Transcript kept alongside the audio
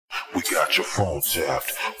We got your phone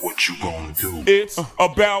tapped. What you gonna do? It's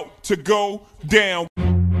about to go down.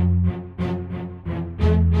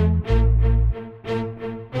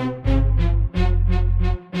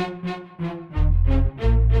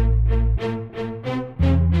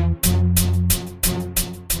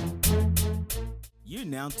 You're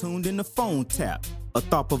now tuned in to Phone Tap, a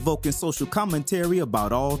thought-provoking social commentary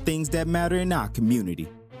about all things that matter in our community.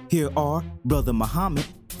 Here are Brother Muhammad,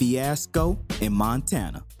 Fiasco, and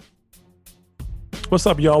Montana. What's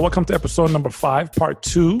up, y'all? Welcome to episode number 5, part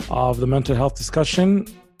 2 of the mental health discussion.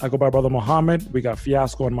 I go by Brother Muhammad. We got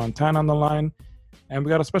Fiasco and Montana on the line. And we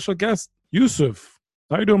got a special guest, Yusuf.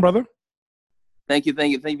 How you doing, brother? Thank you.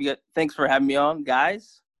 Thanks for having me on,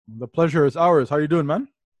 guys. The pleasure is ours. How you doing, man?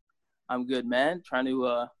 I'm good, man. Trying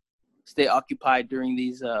to stay occupied during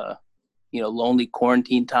these, lonely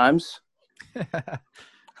quarantine times.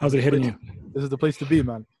 How's it hitting you? This is the place to be,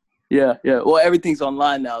 man. Yeah. Well, everything's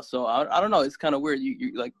online now, so I don't know. It's kind of weird.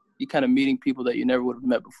 You kind of meeting people that you never would have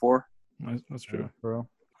met before. That's true. Bro. All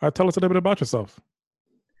right, tell us a little bit about yourself.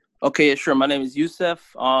 Okay, yeah, sure. My name is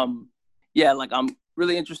Yusuf. I'm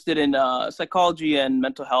really interested in psychology and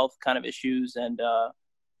mental health kind of issues, and I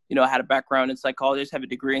had a background in psychology. I just have a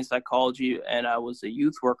degree in psychology, and I was a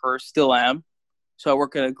youth worker, still am. So I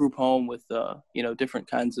work at a group home with different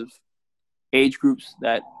kinds of age groups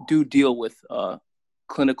that do deal with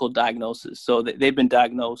clinical diagnosis. So they've been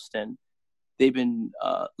diagnosed and they've been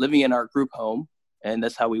living in our group home, and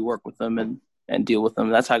that's how we work with them and deal with them.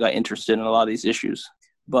 That's how I got interested in a lot of these issues.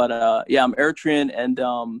 But I'm Eritrean, and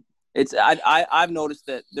I've noticed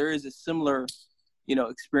that there is a similar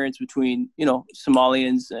experience between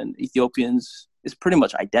Somalians and Ethiopians. Is pretty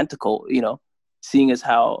much identical, seeing as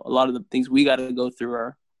how a lot of the things we got to go through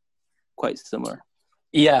are quite similar.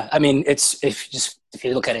 Yeah, I mean, if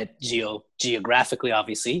you look at it geographically,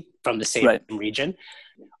 obviously, from the same region,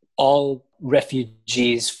 all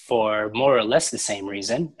refugees for more or less the same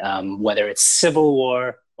reason, whether it's civil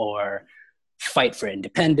war or fight for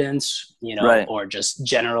independence, or just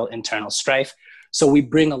general internal strife. So we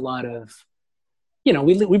bring a lot of,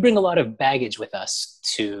 we bring a lot of baggage with us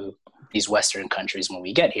to these Western countries when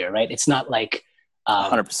we get here, right? It's not like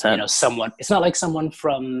 100%. It's not like someone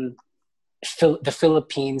from the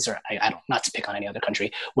Philippines, or I don't, not to pick on any other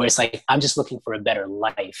country, where it's like, I'm just looking for a better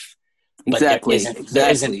life. But there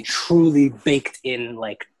isn't truly baked in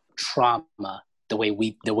like trauma the way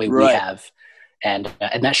we have. And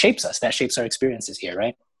that shapes us. That shapes our experiences here,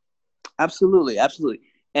 right? Absolutely.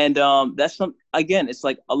 And that's again, it's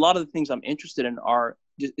like a lot of the things I'm interested in are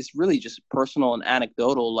it's really just personal and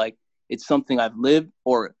anecdotal. Like it's something I've lived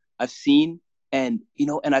or I've seen, and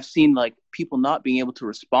I've seen like people not being able to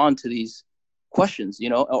respond to these questions,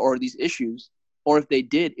 or these issues, or if they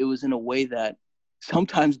did, it was in a way that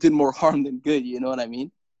sometimes did more harm than good. You know what I mean?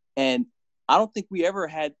 And I don't think we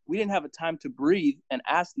didn't have a time to breathe and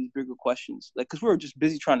ask these bigger questions, like, because we were just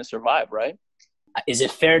busy trying to survive, right? Is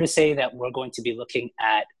it fair to say that we're going to be looking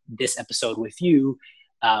at this episode with you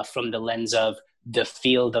from the lens of the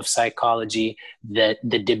field of psychology, the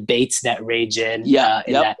debates that rage in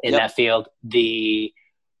that field, the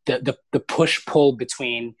push-pull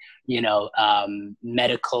between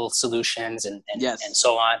medical solutions and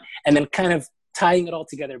so on, and then kind of tying it all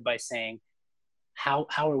together by saying, how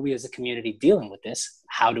are we as a community dealing with this?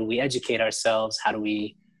 How do we educate ourselves? How do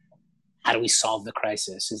we solve the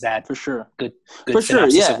crisis? Is that for sure good for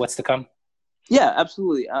synopsis sure, of what's to come? Yeah,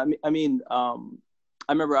 absolutely. I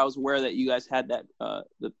remember I was aware that you guys had that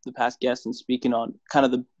the past guest and speaking on kind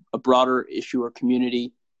of a broader issue or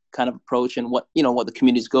community kind of approach and what the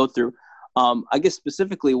communities go through. I guess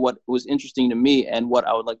specifically what was interesting to me and what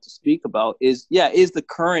I would like to speak about is the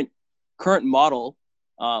current model,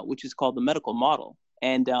 which is called the medical model,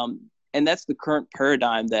 and that's the current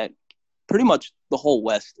paradigm that pretty much the whole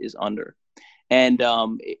West is under, and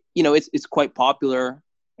it's quite popular,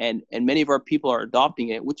 and many of our people are adopting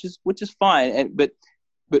it, which is fine, but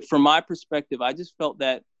from my perspective, I just felt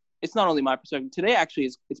that it's not only my perspective today. Actually,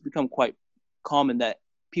 it's become quite common that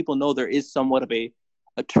people know there is somewhat of a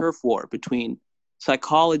turf war between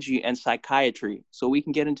psychology and psychiatry, so we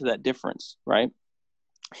can get into that difference, right?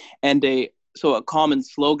 And so a common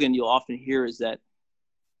slogan you'll often hear is that,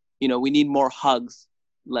 we need more hugs,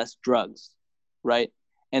 less drugs, right?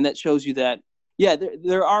 And that shows you that,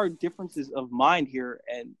 there are differences of mind here,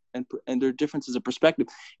 and there are differences of perspective,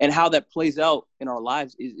 and how that plays out in our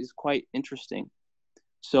lives is quite interesting.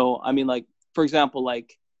 So, I mean, like, for example,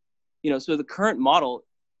 like, so the current model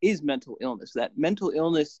is mental illness. That mental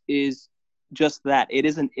illness is just that. It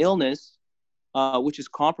is an illness which is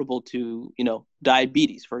comparable to,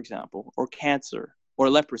 diabetes, for example, or cancer or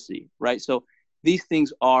leprosy, right? So these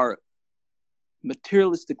things are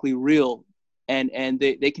materialistically real, and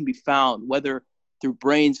they can be found whether through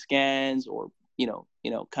brain scans or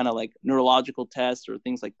kind of like neurological tests or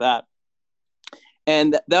things like that.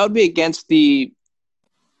 And that would be against the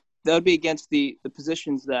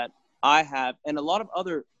positions that I have and a lot of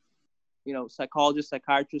other psychologists,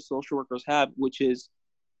 psychiatrists, social workers have, which is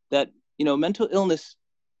that mental illness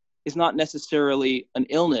is not necessarily an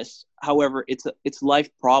illness. However, it's life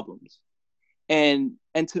problems. And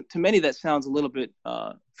to many that sounds a little bit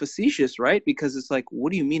facetious, right? Because it's like,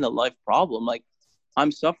 what do you mean a life problem? Like,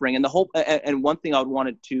 I'm suffering. And and one thing I would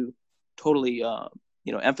wanted to totally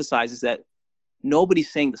emphasize is that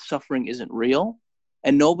nobody's saying the suffering isn't real,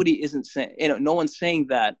 and nobody isn't saying, no one's saying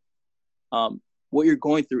that what you're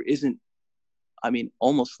going through isn't,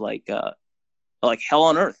 almost like hell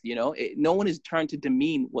on earth. No one is trying to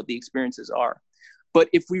demean what the experiences are. But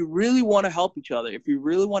if we really want to help each other, if we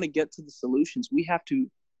really want to get to the solutions, we have to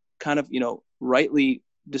kind of, rightly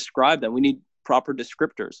describe them. We need proper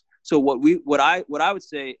descriptors. So what I would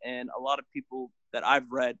say, and a lot of people that I've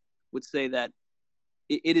read would say that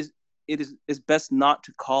it is best not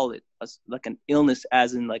to call it like an illness,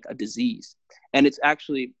 as in like a disease. And it's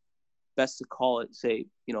actually best to call it, say,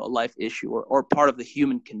 a life issue or part of the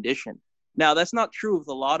human condition. Now, that's not true of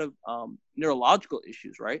a lot of neurological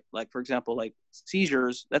issues, right? Like, for example, like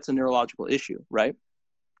seizures, that's a neurological issue, right?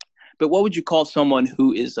 But what would you call someone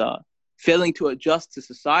who is failing to adjust to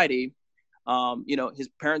society? His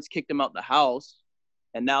parents kicked him out the house,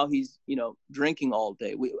 and now he's, drinking all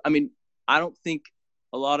day. I don't think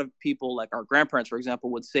a lot of people, like our grandparents, for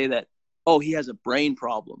example, would say that, oh, he has a brain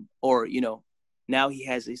problem, or, now he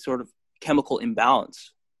has a sort of chemical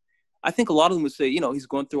imbalance. I think a lot of them would say, he's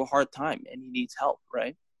going through a hard time and he needs help,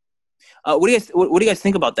 right? What do you guys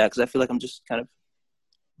think about that? Because I feel like I'm just kind of.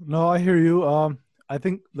 No, I hear you. I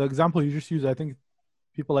think the example you just used, I think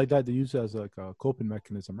people like that, they use it as like a coping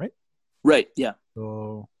mechanism, right? Right. Yeah.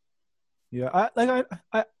 So, yeah,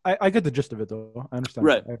 I get the gist of it, though. I understand.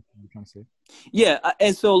 Right. What you're trying to say. Yeah,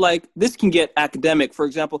 and so like this can get academic. For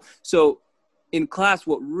example, so in class,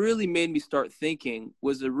 what really made me start thinking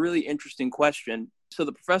was a really interesting question. So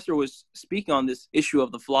the professor was speaking on this issue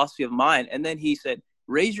of the philosophy of mind, and then he said,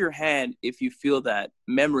 raise your hand if you feel that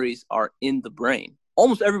memories are in the brain.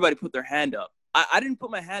 Almost everybody put their hand up. I didn't put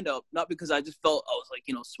my hand up, not because I just felt I was like,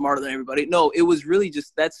 smarter than everybody. No, it was really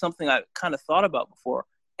just, that's something I kind of thought about before.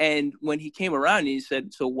 And when he came around and he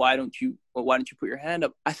said, so why don't you put your hand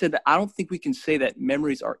up? I said that I don't think we can say that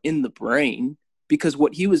memories are in the brain, because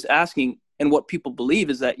what he was asking and what people believe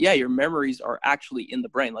is that, yeah, your memories are actually in the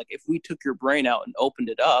brain. Like if we took your brain out and opened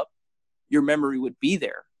it up, your memory would be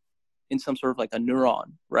there in some sort of like a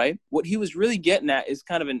neuron, right? What he was really getting at is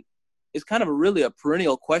kind of really a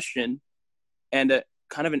perennial question, and a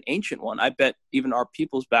kind of an ancient one. I bet even our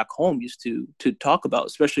peoples back home used to talk about,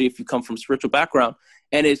 especially if you come from a spiritual background,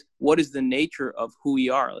 and is what is the nature of who we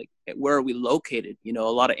are? Like, where are we located? A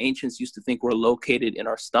lot of ancients used to think we're located in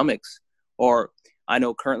our stomachs, or I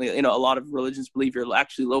know currently, a lot of religions believe you're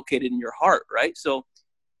actually located in your heart, right? So,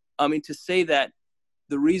 to say that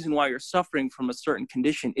the reason why you're suffering from a certain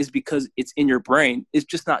condition is because it's in your brain is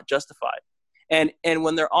just not justified. And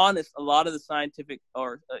when they're honest, a lot of the scientific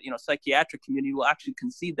or psychiatric community will actually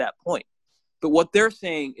concede that point. But what they're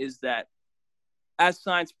saying is that as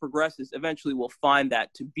science progresses, eventually we'll find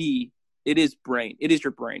that it is brain. It is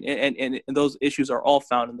your brain, and those issues are all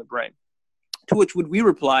found in the brain. To which would we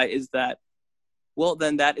reply is that, well,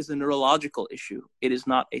 then that is a neurological issue. It is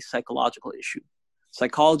not a psychological issue.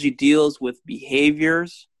 Psychology deals with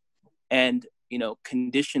behaviors and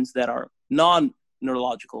conditions that are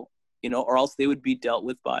non-neurological. Or else they would be dealt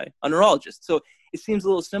with by a neurologist. So it seems a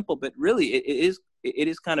little simple, but really it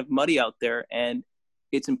is kind of muddy out there, and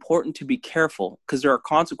it's important to be careful because there are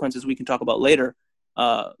consequences we can talk about later.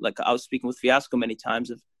 Like I was speaking with Fiasco many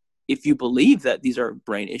times, if you believe that these are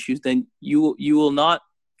brain issues, then you will not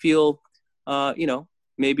feel,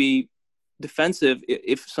 maybe defensive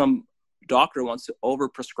if some doctor wants to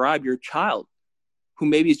overprescribe your child who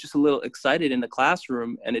maybe is just a little excited in the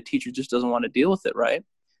classroom and a teacher just doesn't want to deal with it, right?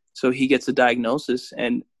 So he gets a diagnosis,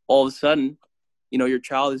 and all of a sudden, your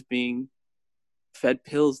child is being fed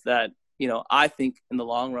pills that, I think in the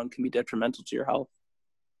long run can be detrimental to your health.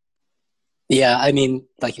 Yeah,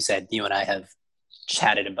 like you said, you and I have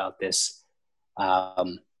chatted about this, off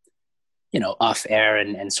air,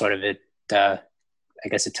 and sort of it, I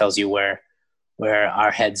guess it tells you where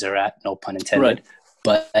our heads are at, no pun intended.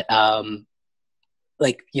 Right. But,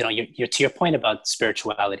 you're to your point about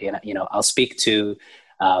spirituality, and, I'll speak to,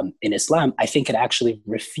 in Islam, I think it actually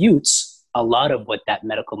refutes a lot of what that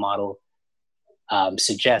medical model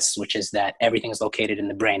suggests, which is that everything is located in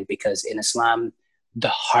the brain, because in Islam, the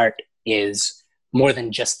heart is more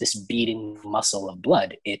than just this beating muscle of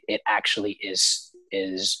blood. It actually is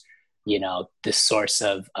the source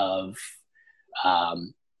of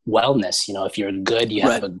wellness. If you're good, you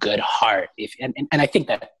have a good heart. And I think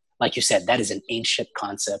that, like you said, that is an ancient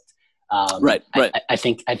concept. Right. I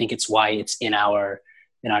think it's why it's in our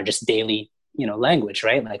just daily language,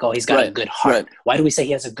 right? Like, oh, he's got a good heart. Right. Why do we say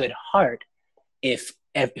he has a good heart if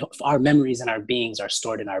our memories and our beings are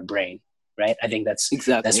stored in our brain? Right. I think that's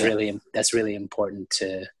really important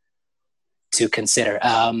to consider.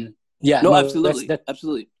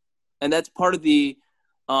 Absolutely. And that's part of the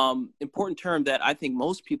important term that I think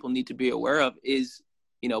most people need to be aware of is,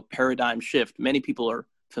 paradigm shift. Many people are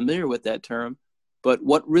familiar with that term, but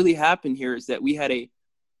what really happened here is that we had a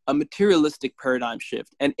materialistic paradigm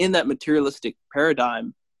shift. And in that materialistic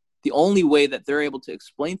paradigm, the only way that they're able to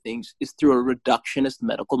explain things is through a reductionist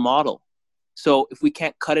medical model. So if we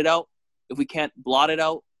can't cut it out, if we can't blot it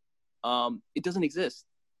out, it doesn't exist.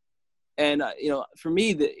 And, for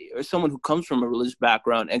me, as someone who comes from a religious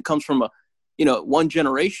background and comes from one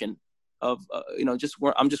generation of,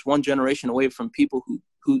 I'm just one generation away from people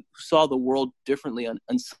who saw the world differently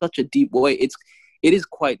in such a deep way. It is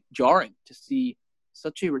quite jarring to see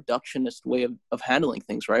such a reductionist way of handling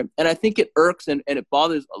things, right? And I think it irks and it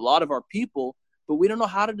bothers a lot of our people, but we don't know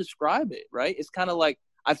how to describe it, right? It's kind of like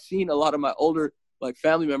I've seen a lot of my older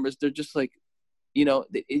family members. They're just like,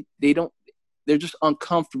 they're just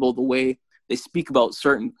uncomfortable the way they speak about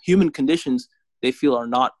certain human conditions they feel are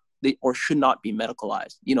not or should not be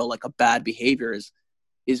medicalized. Like a bad behavior is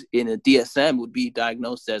in a DSM would be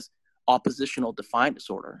diagnosed as oppositional defiant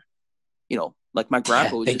disorder. Like my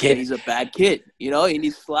grandpa would just say he's a bad kid. He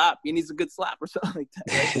needs slap. He needs a good slap or something like that.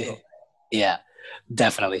 Right? So. Yeah,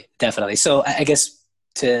 definitely. So I guess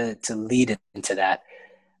to lead into that,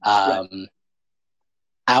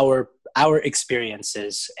 our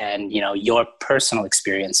experiences and your personal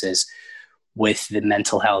experiences with the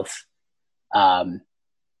mental health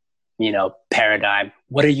paradigm.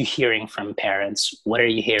 What are you hearing from parents? What are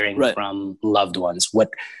you hearing from loved ones?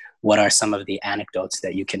 What are some of the anecdotes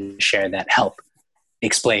that you can share that help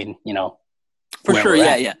explain, For sure.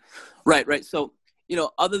 Yeah. Right. So,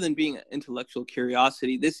 other than being an intellectual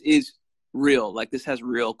curiosity, this is real. Like, this has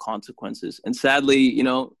real consequences. And sadly,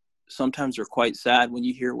 sometimes they're quite sad when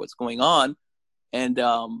you hear what's going on. And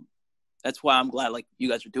that's why I'm glad, you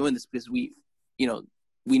guys are doing this, because we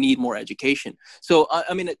need more education. So, a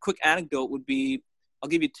quick anecdote would be, I'll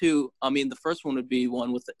give you two. The first one would be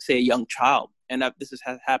one with, say, a young child. And this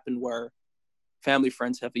has happened where family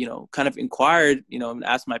friends have, kind of inquired, and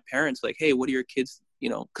asked my parents, like, hey, what are your kids,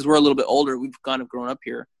 because we're a little bit older. We've kind of grown up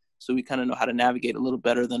here. So we kind of know how to navigate a little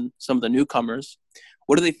better than some of the newcomers.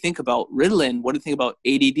 What do they think about Ritalin? What do they think about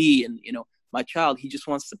ADD? And, my child, he just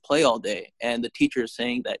wants to play all day. And the teacher is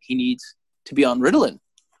saying that he needs to be on Ritalin.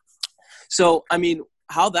 So,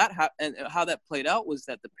 how that played out was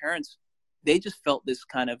that the parents, they just felt this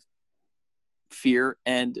kind of fear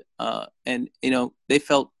and they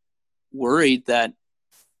felt worried that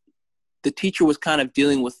the teacher was kind of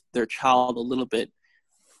dealing with their child a little bit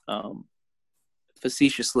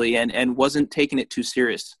facetiously and wasn't taking it too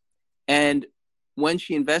serious. And when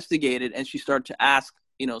she investigated and she started to ask,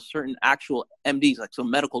 certain actual MDs, like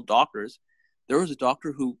some medical doctors, there was a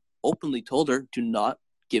doctor who openly told her, do not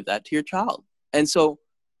give that to your child. And so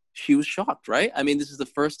she was shocked, right? This is the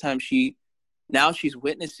first time she's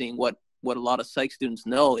witnessing what a lot of psych students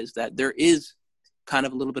know, is that there is kind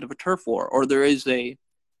of a little bit of a turf war, or there is there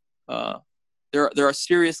are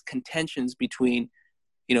serious contentions between,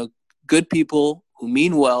 good people who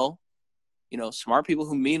mean well, smart people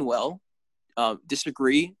who mean well,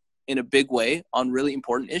 disagree in a big way on really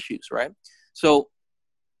important issues, right? So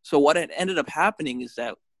what had ended up happening is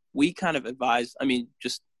that we kind of advised,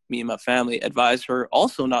 just me and my family advised her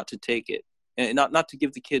also not to take it and not to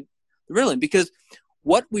give the kid the Ritalin, because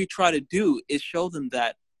what we try to do is show them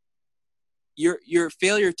that your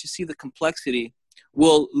failure to see the complexity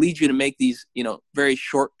will lead you to make these, very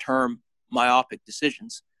short-term myopic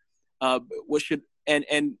decisions. What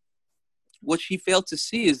she failed to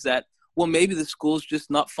see is that, well, maybe the school's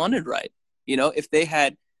just not funded right. If they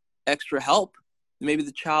had extra help, maybe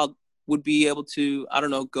the child would be able to,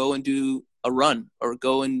 go and do a run or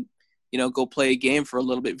go and, go play a game for a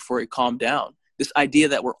little bit before he calmed down. This idea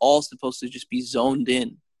that we're all supposed to just be zoned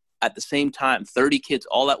in at the same time, 30 kids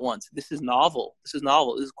all at once. This is novel. This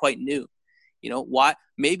is quite new. Why?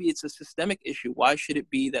 Maybe it's a systemic issue. Why should it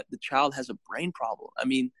be that the child has a brain problem?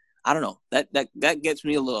 I don't know. That gets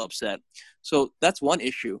me a little upset. So that's one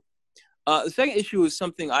issue. The second issue is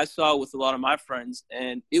something I saw with a lot of my friends,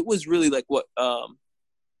 and it was really like what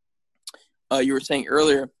you were saying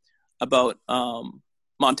earlier about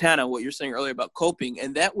Montana, what you're saying earlier about coping.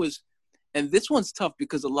 And this one's tough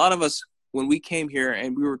because a lot of us, when we came here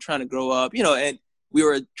and we were trying to grow up, and we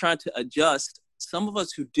were trying to adjust, some of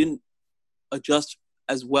us who didn't adjust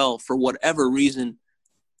as well for whatever reason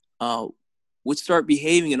would start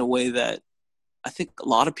behaving in a way that I think a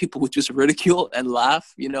lot of people would just ridicule and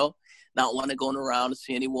laugh, not want to go around to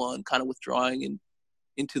see anyone, kind of withdrawing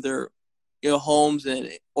into their homes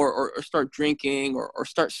or start drinking or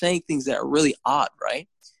start saying things that are really odd, right?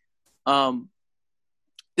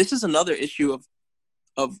 This is another issue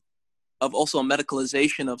of also a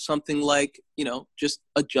medicalization of something like, just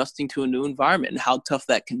adjusting to a new environment and how tough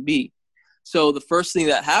that can be. So the first thing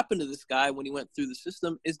that happened to this guy when he went through the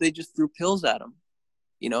system is they just threw pills at him,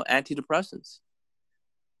 antidepressants.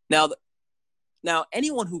 Now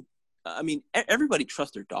anyone who, everybody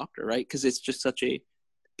trusts their doctor, right? Because it's just such a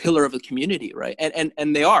pillar of the community, right? And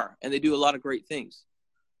they do a lot of great things.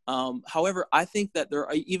 However, I think that there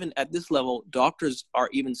are, even at this level, doctors are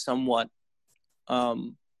even somewhat,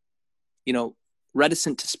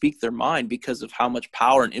 reticent to speak their mind because of how much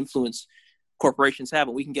power and influence corporations have.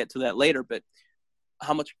 And we can get to that later, but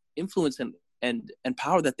how much influence and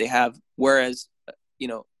power that they have. Whereas,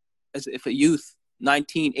 as if a youth,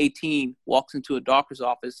 19, 18, walks into a doctor's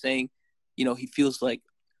office saying, he feels like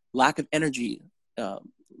lack of energy,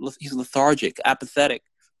 he's lethargic, apathetic,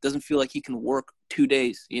 doesn't feel like he can work 2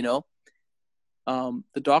 days, the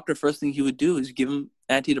doctor, first thing he would do is give him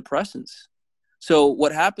antidepressants. So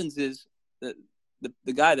what happens is that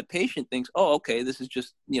the patient thinks, oh, okay, this is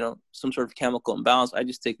just, some sort of chemical imbalance. I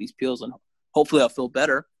just take these pills and hopefully I'll feel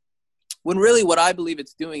better. When really what I believe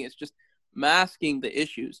it's doing is just masking the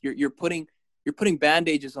issues. You're putting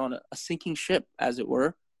bandages on a sinking ship, as it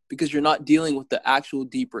were, because you're not dealing with the actual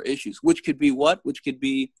deeper issues, which could be what? Which could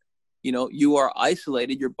be, you are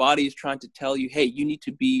isolated. Your body is trying to tell you, hey, you need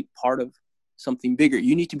to be part of something bigger.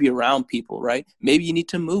 You need to be around people, right? Maybe you need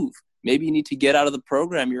to move. Maybe you need to get out of the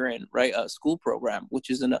program you're in, right? A school program, which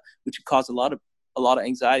could cause a lot of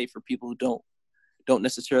anxiety for people who don't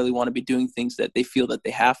necessarily want to be doing things that they feel that they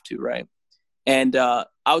have to, right? And I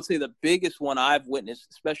would say the biggest one I've witnessed,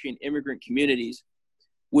 especially in immigrant communities,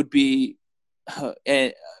 would be a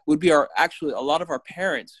lot of our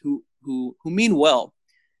parents who mean well,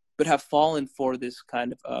 but have fallen for this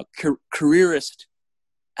kind of careerist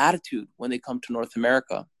attitude when they come to North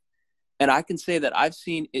America. And I can say that I've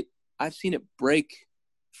seen it break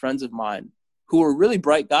friends of mine who were really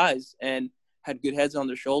bright guys and had good heads on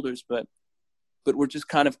their shoulders, but were just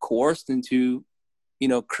kind of coerced into,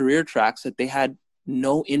 career tracks that they had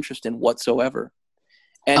no interest in whatsoever.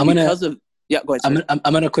 And go ahead.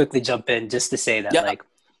 I'm going to quickly jump in just to say that,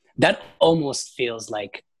 that almost feels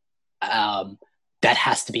like, that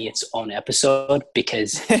has to be its own episode,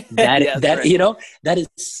 because that is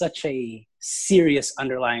such a serious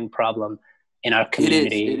underlying problem in our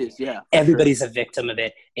community. It is, yeah. Everybody's a victim of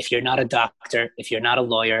it. If you're not a doctor, if you're not a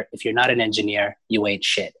lawyer, if you're not an engineer, you ain't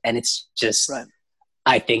shit. And it's just, right.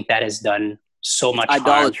 I think that has done so much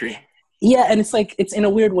idolatry. Harm. Yeah, and it's like, it's in a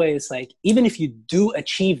weird way, it's like, even if you do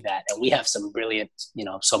achieve that, and we have some brilliant,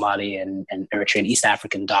 Somali and Eritrean East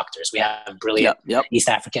African doctors, we have brilliant East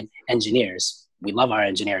African engineers. We love our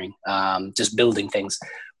engineering, just building things.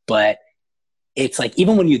 But it's like,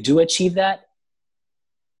 even when you do achieve that,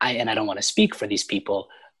 I don't want to speak for these people,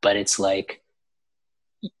 but it's like,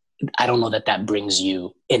 I don't know that brings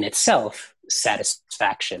you in itself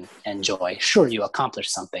satisfaction and joy. Sure, you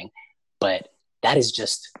accomplished something, but that's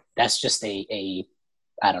just a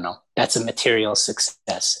I don't know, that's a material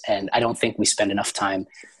success. And I don't think we spend enough time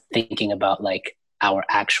thinking about like our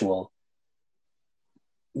actual,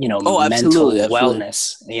 mental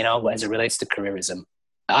wellness, as it relates to careerism.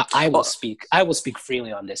 I will speak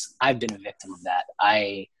freely on this. I've been a victim of that.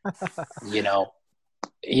 Right.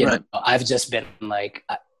 I've just been like,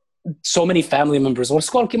 so many family members,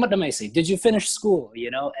 did you finish school?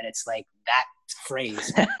 And it's like that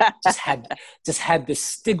phrase just had this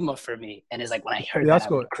stigma for me. And it's like, when I heard that, I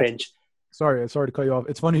would cringe. Sorry to cut you off.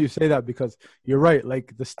 It's funny you say that, because you're right.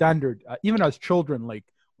 Like the standard, even as children, like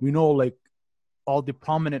we know like all the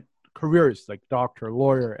prominent careers, like doctor,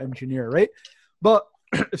 lawyer, engineer, right? But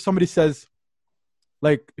if somebody says,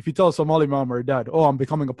 like, if you tell a Somali mom or dad, oh, I'm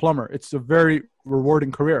becoming a plumber, it's a very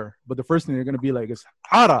rewarding career. But the first thing they're going to be like is,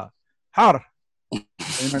 har. You know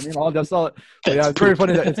what I mean? All that's all. But yeah, it's very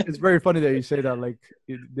funny that it's very funny that you say that. Like,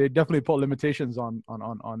 they definitely put limitations on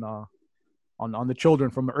the children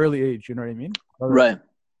from an early age. You know what I mean? Right.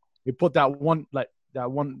 They put that one, like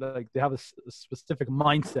like they have a specific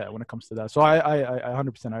mindset when it comes to that. So I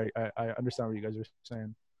 100% I understand what you guys are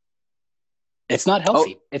saying. It's not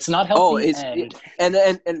healthy. It's not healthy.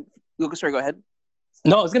 And Lucas, sorry, go ahead.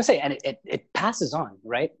 No, I was gonna say, and it passes on,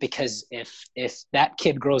 right? Because if that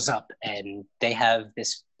kid grows up and they have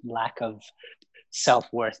this lack of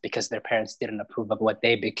self-worth because their parents didn't approve of what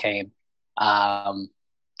they became,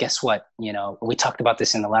 guess what? You know, we talked about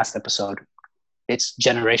this in the last episode. It's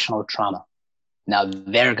generational trauma. Now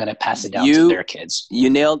they're gonna pass it down to their kids. You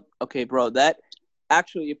nailed. Okay, bro. That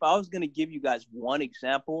actually, if I was gonna give you guys one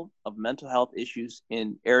example of mental health issues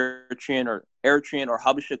in Eritrean or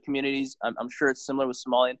Habesha communities, I'm sure it's similar with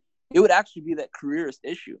Somalian. It would actually be that careerist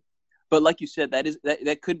issue. But like you said,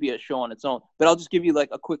 that could be a show on its own. But I'll just give you like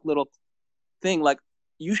a quick little thing. Like,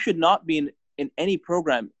 you should not be in any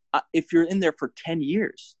program if you're in there for 10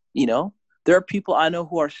 years. You know, there are people I know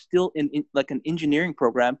who are still in like an engineering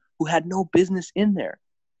program who had no business in there,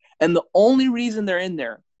 and the only reason they're in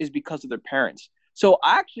there is because of their parents. So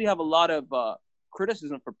I actually have a lot of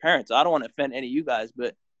criticism for parents. I don't want to offend any of you guys,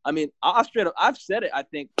 but I mean, I've said it. I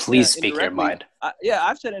think. Please speak your mind.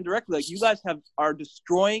 I've said it indirectly. Like, you guys are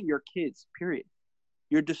destroying your kids. Period.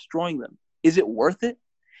 You're destroying them. Is it worth it?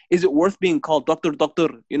 Is it worth being called doctor?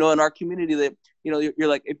 You know, in our community, that, you know, you're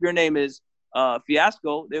like, if your name is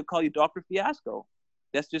Fiasco, they'll call you Dr. Fiasco.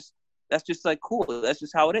 That's just like cool. That's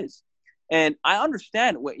just how it is. And I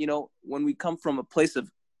understand what, you know, when we come from a place of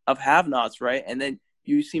have-nots, right? And then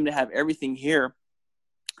you seem to have everything here.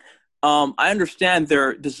 I understand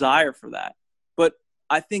their desire for that, but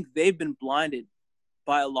I think they've been blinded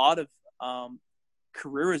by a lot of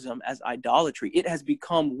careerism as idolatry. It has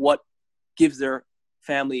become what gives their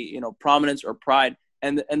family, you know, prominence or pride.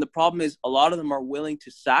 And the problem is, a lot of them are willing to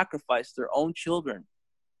sacrifice their own children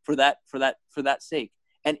for that sake.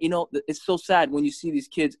 And, you know, it's so sad when you see these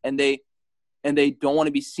kids and they don't want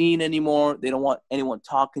to be seen anymore. They don't want anyone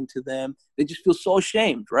talking to them. They just feel so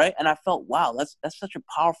ashamed, right? And I felt, wow, that's such a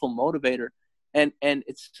powerful motivator. And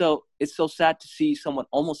it's so sad to see someone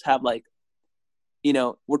almost have, like, you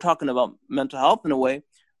know, we're talking about mental health in a way,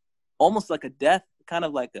 almost like a death, kind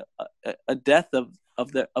of like a death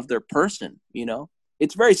of their person, you know?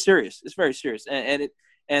 It's very serious. It's very serious.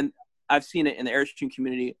 And I've seen it in the Eritrean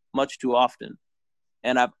community much too often.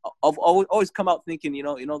 And I've always come out thinking, you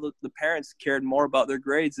know, the parents cared more about their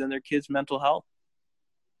grades than their kids' mental health.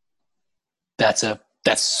 That's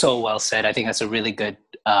so well said. I think that's a really good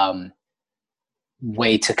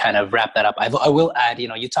way to kind of wrap that up. I will add, you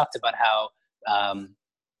know, you talked about how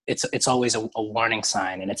it's always a warning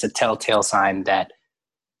sign, and it's a telltale sign that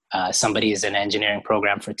somebody is in an engineering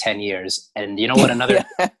program for 10 years. And you know what another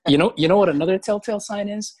you know what another telltale sign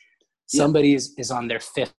is? Somebody is on their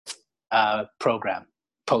 5th program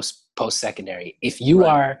post-secondary. If you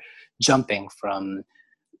are jumping from,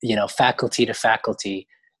 you know, faculty to faculty,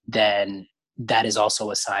 then that is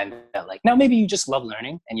also a sign that, like, now maybe you just love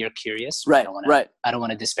learning and you're curious. Right. I don't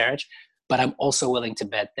want to disparage, but I'm also willing to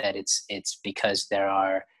bet that it's because there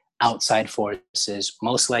are outside forces,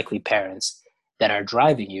 most likely parents, that are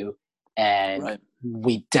driving you. And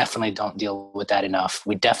we definitely don't deal with that enough.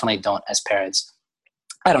 We definitely don't as parents.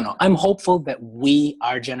 I don't know. I'm hopeful that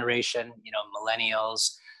our generation, you know,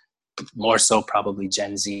 millennials, more so probably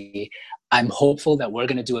Gen Z, I'm hopeful that we're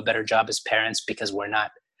going to do a better job as parents, because we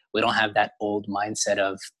don't have that old mindset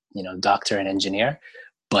of, you know, doctor and engineer.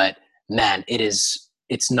 But man,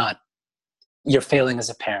 it's not, you're failing as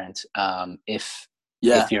a parent. If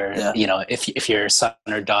your son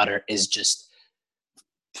or daughter is just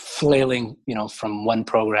flailing, you know, from one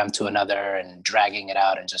program to another and dragging it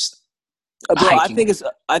out and just, bro, I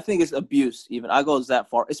think it's abuse. Even I goes that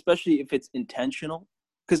far, especially if it's intentional.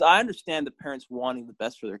 Because I understand the parents wanting the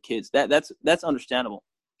best for their kids. That's understandable.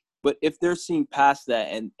 But if they're seeing past that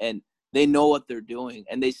and they know what they're doing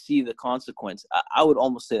and they see the consequence, I would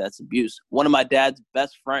almost say that's abuse. One of my dad's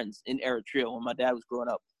best friends in Eritrea, when my dad was growing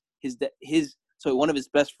up, one of his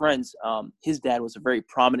best friends, his dad was a very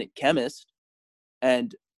prominent chemist,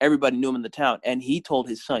 and everybody knew him in the town. And he told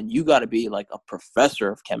his son, you got to be like a professor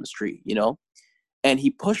of chemistry, you know? And he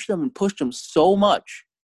pushed him so much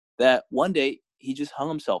that one day he just hung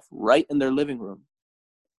himself right in their living room.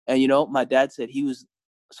 And, you know, my dad said he was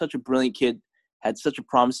such a brilliant kid, had such a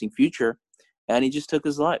promising future, and he just took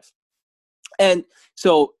his life. And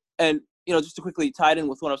so, and, you know, just to quickly tie it in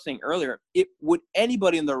with what I was saying earlier, would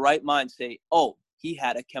anybody in their right mind say, oh, he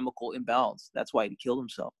had a chemical imbalance, that's why he killed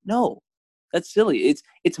himself? No. That's silly.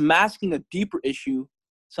 It's masking a deeper issue.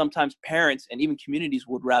 Sometimes parents and even communities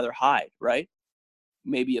would rather hide, right?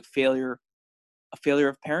 Maybe a failure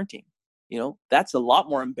of parenting. You know, that's a lot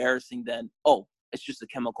more embarrassing than, oh, it's just a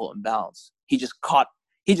chemical imbalance. He just caught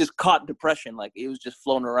depression, like it was just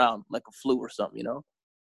floating around like a flu or something, you know?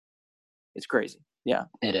 It's crazy. Yeah.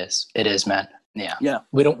 It is, man. Yeah. Yeah.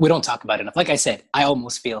 We don't talk about it enough. Like I said, I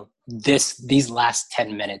almost feel these last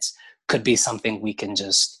 10 minutes could be something we can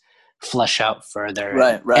just flush out further.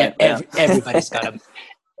 Right.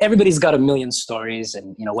 Everybody's got a million stories,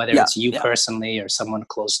 and you know, whether it's you personally or someone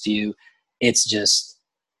close to you, it's just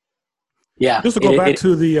Just to go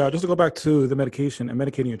back to the medication and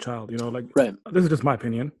medicating your child, you know, like this is just my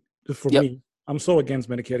opinion. Just for me, I'm so against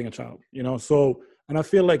medicating a child, you know. So, and I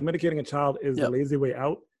feel like medicating a child is the lazy way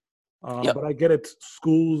out. But I get it.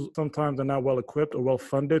 Schools sometimes are not well equipped or well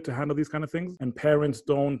funded to handle these kind of things, and parents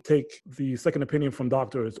don't take the second opinion from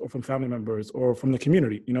doctors or from family members or from the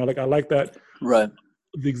community. You know, like I like that. Right.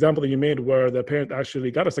 Mm-hmm. The example that you made where the parent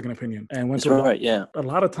actually got a second opinion and went to a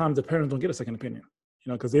lot of times the parents don't get a second opinion,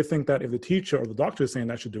 you know, because they think that if the teacher or the doctor is saying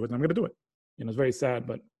that I should do it, then I'm going to do it. You know, it's very sad,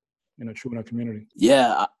 but you know, true in our community.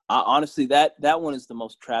 Yeah, I honestly, that one is the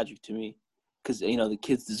most tragic to me, because you know the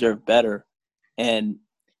kids deserve better, and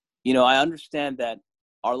you know I understand that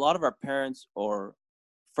a lot of our parents or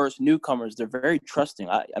first newcomers, they're very trusting.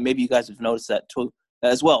 Maybe you guys have noticed that too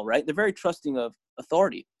as well, right? They're very trusting of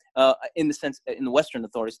authority. In the sense, in the Western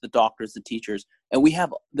authorities, the doctors, the teachers, and we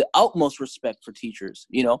have the utmost respect for teachers.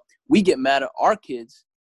 You know, we get mad at our kids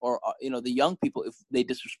or, you know, the young people if they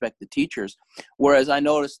disrespect the teachers. Whereas I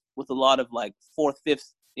noticed with a lot of like fourth,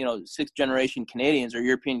 fifth, you know, sixth generation Canadians or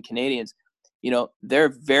European Canadians, you know, they're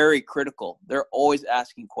very critical. They're always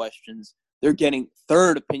asking questions. They're getting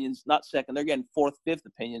third opinions, not second. They're getting fourth, fifth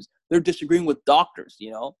opinions. They're disagreeing with doctors,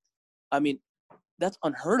 you know. I mean, that's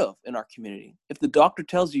unheard of in our community. If the doctor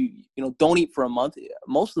tells you, you know, don't eat for a month,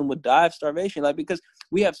 most of them would die of starvation, like, because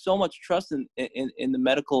we have so much trust in the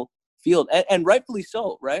medical field, and rightfully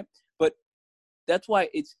so, right? But that's why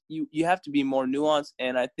it's you have to be more nuanced.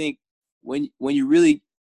 And I think when you really,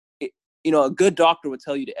 you know, a good doctor would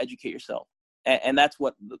tell you to educate yourself, and that's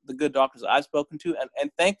what the good doctors I've spoken to,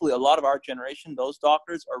 and thankfully a lot of our generation, those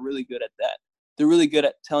doctors are really good at that. They're really good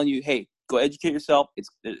at telling you, hey, go educate yourself.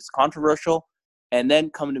 It's controversial. And then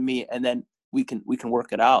come to me, and then we can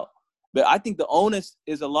work it out. But I think the onus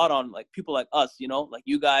is a lot on like people like us, you know, like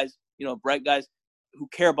you guys, you know, bright guys who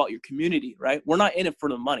care about your community, right? We're not in it for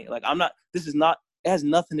the money. Like it has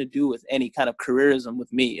nothing to do with any kind of careerism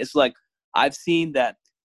with me. It's like I've seen that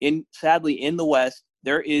sadly in the West,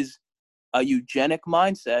 there is a eugenic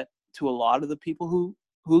mindset to a lot of the people who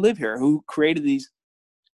live here, who created these,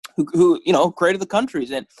 who you know, created the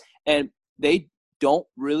countries, and they don't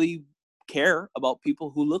really care about people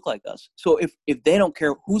who look like us. So if they don't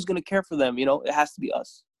care, who's going to care for them? You know, it has to be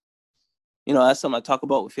us. You know, that's something I talk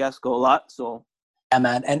about with Fiasco a lot. So yeah,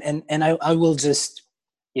 man. And I will just,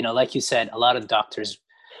 you know, like you said, a lot of doctors,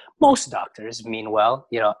 most doctors mean well.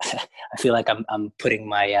 You know, I feel like I'm putting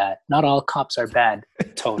my not all cops are bad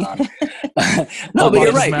tone on. No, but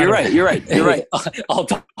you're right. All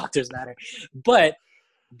doctors matter. But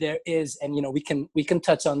there is, and you know, we can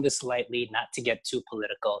touch on this lightly, not to get too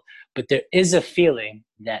political, but there is a feeling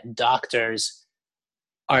that doctors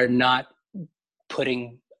are not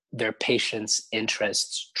putting their patients'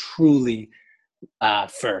 interests truly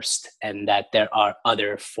first, and that there are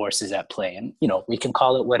other forces at play. And you know, we can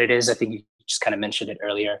call it what it is. I think you just kind of mentioned it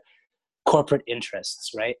earlier: corporate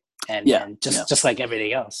interests, right? And just like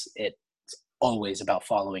everything else, it's always about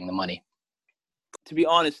following the money. To be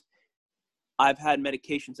honest, I've had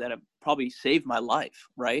medications that have probably saved my life,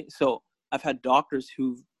 right? So I've had doctors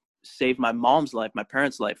who've saved my mom's life, my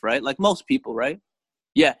parents' life, right? Like most people, right?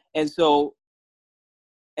 Yeah. And so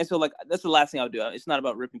like, that's the last thing I would do. It's not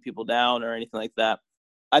about ripping people down or anything like that.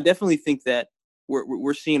 I definitely think that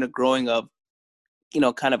we're seeing a growing of, you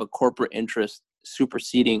know, kind of a corporate interest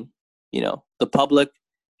superseding, you know, the public.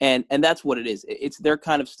 And that's what it is. They're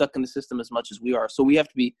kind of stuck in the system as much as we are. So we have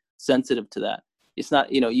to be sensitive to that. It's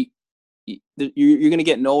not, you know, you're going to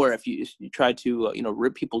get nowhere if you try to you know,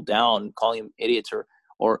 rip people down, calling them idiots,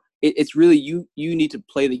 or it's really you need to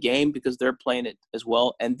play the game because they're playing it as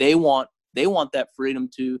well, and they want that freedom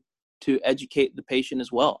to educate the patient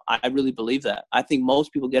as well. I really believe that. I think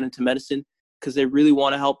most people get into medicine because they really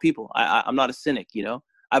want to help people. I'm not a cynic, you know.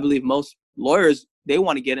 I believe most lawyers, they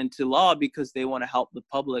want to get into law because they want to help the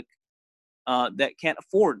public that can't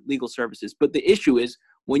afford legal services. But the issue is,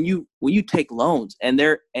 when you take loans and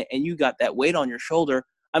you got that weight on your shoulder,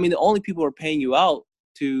 I mean, the only people who are paying you out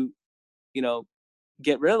to, you know,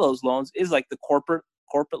 get rid of those loans is like the corporate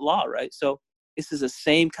law, right? So this is the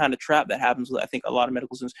same kind of trap that happens with, I think, a lot of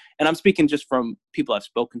medical students. And I'm speaking just from people I've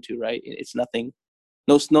spoken to, right? It's nothing,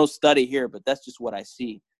 no study here, but that's just what I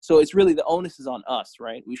see. So it's really, the onus is on us,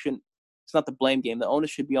 right? We shouldn't It's not the blame game. The onus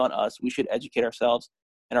should be on us. We should educate ourselves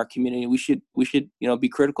and our community. We should be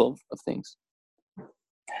critical of things.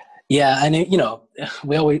 Yeah, and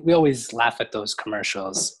we always laugh at those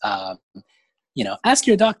commercials. Ask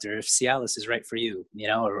your doctor if Cialis is right for you,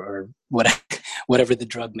 or whatever the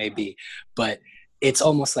drug may be. But it's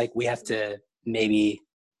almost like we have to maybe,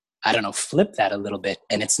 I don't know, flip that a little bit.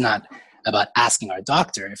 And it's not about asking our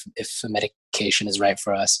doctor if a medication is right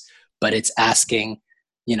for us, but it's asking,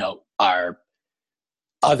 our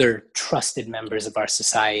other trusted members of our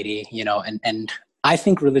society, and I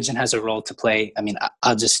think religion has a role to play. I mean,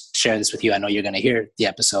 I'll just share this with you. I know you're going to hear the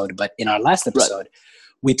episode, but in our last episode,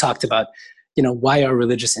 we talked about, why our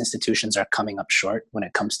religious institutions are coming up short when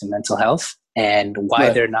it comes to mental health, and why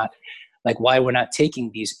they're not, why we're not taking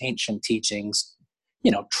these ancient teachings.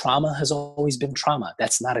 Trauma has always been trauma.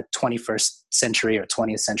 That's not a 21st century or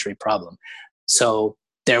 20th century problem. So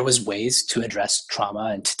there was ways to address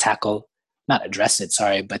trauma and to tackle, not address it,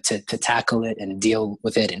 sorry, but to tackle it and deal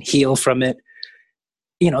with it and heal from it,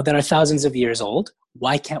 that are thousands of years old.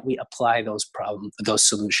 Why can't we apply those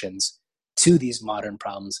solutions to these modern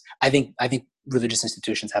problems? I think religious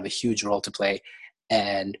institutions have a huge role to play.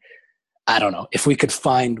 And I don't know, if we could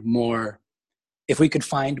find more,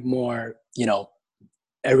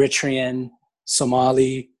 Eritrean,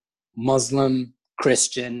 Somali, Muslim,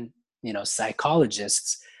 Christian,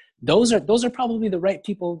 psychologists, those are probably the right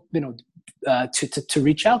people, to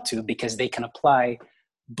reach out to, because they can apply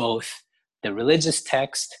both the religious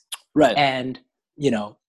text and,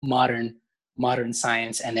 modern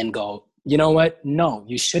science, and then go, you know what? No,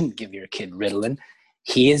 you shouldn't give your kid Ritalin.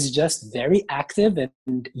 He is just very active,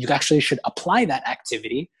 and you actually should apply that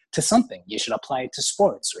activity to something. You should apply it to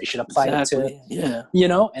sports, or you should apply it to,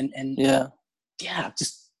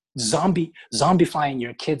 just zombifying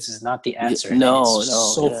your kids is not the answer.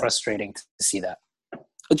 It's frustrating to see that.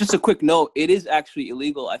 Just a quick note, it is actually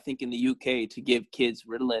illegal, I think, in the UK to give kids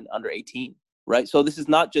Ritalin under 18, right? So this is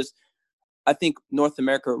not just, I think North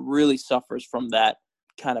America really suffers from that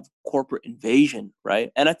kind of corporate invasion,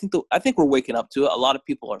 right? And I think we're waking up to it. A lot of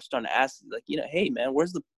people are starting to ask, hey man,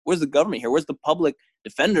 where's the government here? Where's the public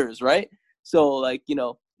defenders, right? So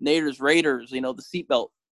Naders, Raiders, the seatbelt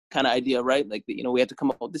kind of idea, right? We have to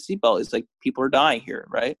come up with the seatbelt. It's like people are dying here,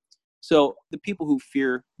 right? So the people who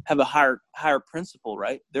fear have a higher principle,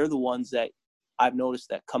 right? They're the ones that I've noticed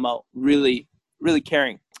that come out really, really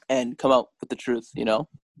caring and come out with the truth,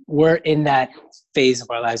 We're in that phase of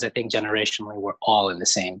our lives, I think generationally, we're all in the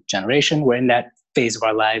same generation. We're in that phase of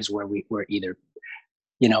our lives where we're either,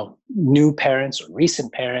 new parents or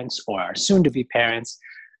recent parents or are soon to be parents.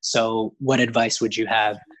 So what advice would you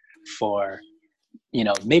have for,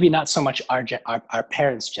 maybe not so much our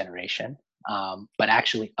parents' generation, but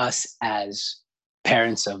actually us as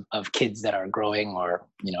parents of kids that are growing, or,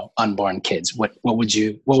 unborn kids? What would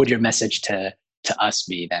your message to us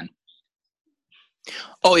be then?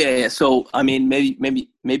 Oh yeah. So I mean,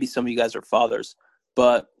 maybe some of you guys are fathers,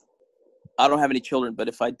 but I don't have any children. But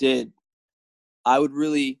if I did, I would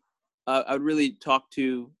really talk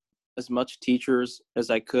to as much teachers as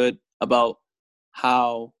I could about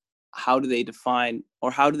how do they define,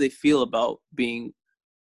 or how do they feel about being,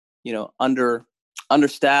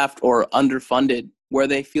 understaffed or underfunded, where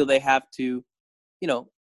they feel they have to,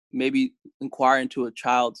 maybe inquire into a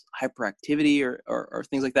child's hyperactivity or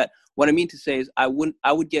things like that. What I mean to say is I would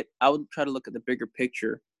try to look at the bigger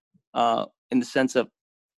picture, in the sense of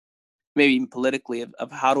maybe even politically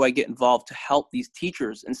of how do I get involved to help these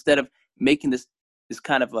teachers, instead of making this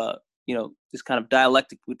kind of this kind of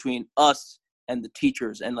dialectic between us and the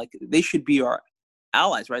teachers. And they should be our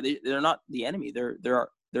allies, right? They're not the enemy.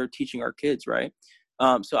 They're teaching our kids, right?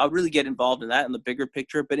 So I would really get involved in that in the bigger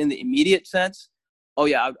picture. But in the immediate sense,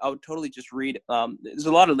 I would totally just read. There's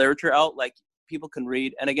a lot of literature out, people can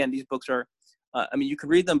read. And again, these books are, you can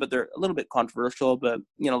read them, but they're a little bit controversial. But,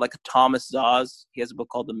 like Thomas Szasz, he has a book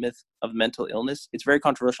called The Myth of Mental Illness. It's very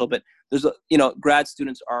controversial, but there's, grad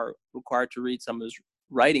students are required to read some of his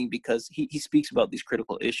writing because he speaks about these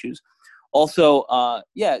critical issues. Also,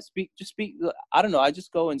 speak. I don't know. I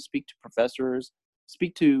just go and speak to professors,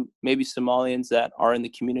 speak to maybe Somalians that are in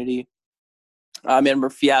the community. I remember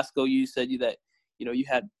Fiasco, you said that, you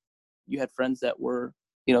had friends that were,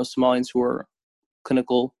 Somalians who were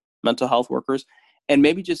clinical mental health workers, and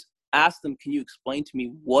maybe just ask them, can you explain to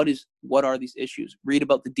me what are these issues? Read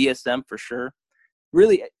about the DSM for sure.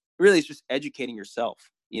 Really it's just educating yourself,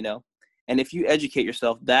 and if you educate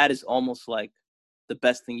yourself, that is almost like the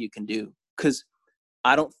best thing you can do. Because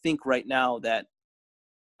I don't think right now that,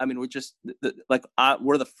 we're just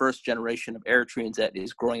we're the first generation of Eritreans that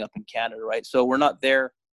is growing up in Canada, right? So we're not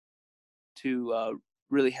there to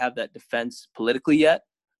really have that defense politically yet,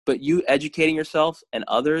 but you educating yourself and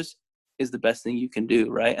others is the best thing you can do,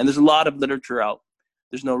 right? And there's a lot of literature out.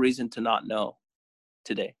 There's no reason to not know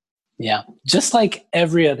today. Yeah, just like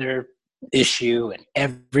every other issue and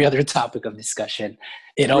every other topic of discussion,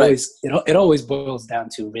 it always boils down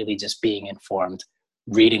to really just being informed,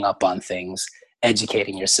 reading up on things,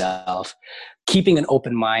 educating yourself, keeping an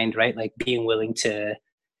open mind, right? Like being willing to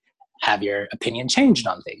have your opinion changed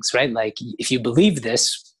on things, right? Like if you believe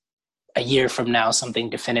this, a year from now, something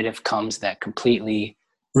definitive comes that completely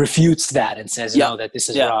refutes that and says, no, that this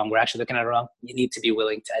is wrong. We're actually looking at it wrong. You need to be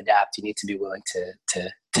willing to adapt. You need to be willing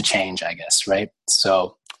to change, I guess, right?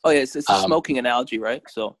 So, it's a smoking analogy, right?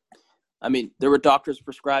 So, I mean, there were doctors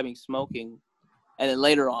prescribing smoking, and then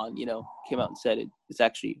later on, came out and said it's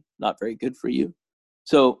actually not very good for you.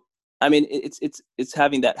 So, I mean, it's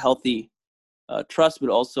having that healthy trust, but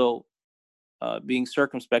also being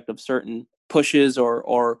circumspect of certain pushes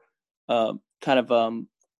or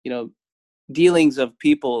dealings of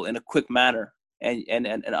people in a quick manner and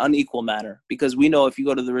an unequal manner, because we know if you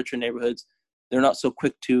go to the richer neighborhoods, they're not so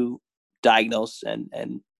quick to diagnose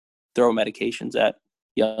and throw medications at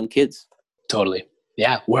young kids. Totally.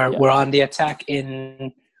 Yeah. We're on the attack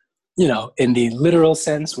in the literal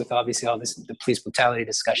sense with obviously all this, the police brutality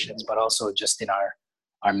discussions, but also just in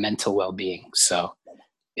our mental well-being. So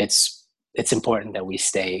it's important that we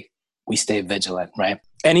stay vigilant, right?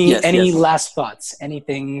 Any last thoughts?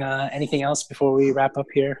 Anything else before we wrap up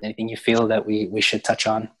here? Anything you feel that we should touch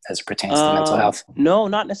on as it pertains to mental health? No,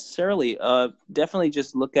 not necessarily. Definitely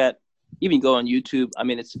just look at, even go on YouTube. I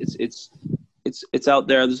mean, it's out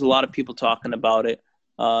there. There's a lot of people talking about it,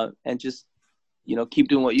 and just keep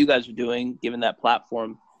doing what you guys are doing, given that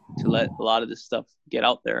platform to let a lot of this stuff get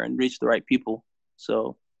out there and reach the right people.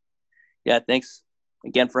 So, yeah, thanks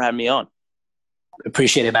again for having me on.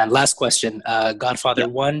 Appreciate it, man. Last question. Godfather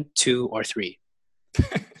 1, 2, or 3?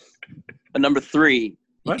 Number 3.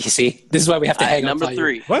 What? You see, this is why we have to hang number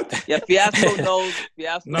 3. What? Yeah, Fiasco knows.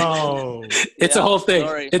 No, it's a whole thing.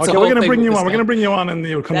 Sorry. We're gonna bring you on. We're gonna bring you on in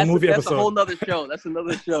the movie episode. That's a whole nother show. That's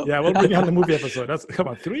another show. Yeah, we'll bring you on the movie episode. Come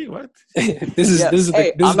on, 3. What? This is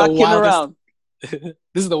the wildest. This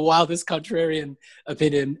is the wildest contrarian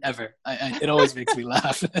opinion ever. It always makes me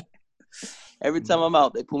laugh. Every time I'm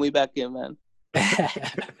out, they pull me back in, man.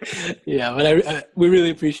 Yeah, but we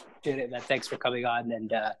really appreciate it, man. Thanks for coming on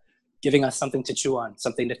and giving us something to chew on,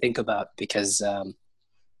 something to think about, because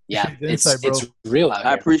it's real out here.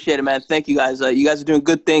 I appreciate it, man. Thank you guys. You guys are doing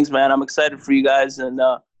good things, man. I'm excited for you guys, and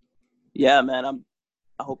man,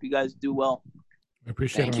 I hope you guys do well. I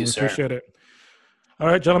appreciate it. Appreciate it. All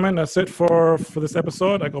right, gentlemen, that's it for this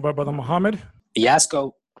episode. I go by Brother Muhammad.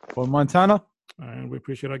 Fiasco. For Montana. And we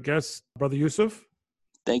appreciate our guest, Brother Yusuf.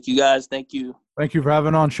 Thank you, guys. Thank you. Thank you for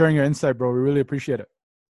having on, sharing your insight, bro. We really appreciate it.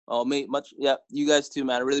 Oh, mate, much. Yeah, you guys too,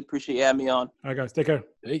 man. I really appreciate you having me on. All right, guys, take care.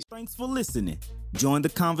 Peace. Thanks for listening. Join the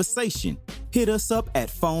conversation. Hit us up at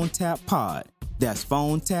Phone Tap Pod. That's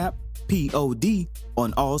Phone Tap POD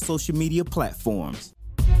on all social media platforms.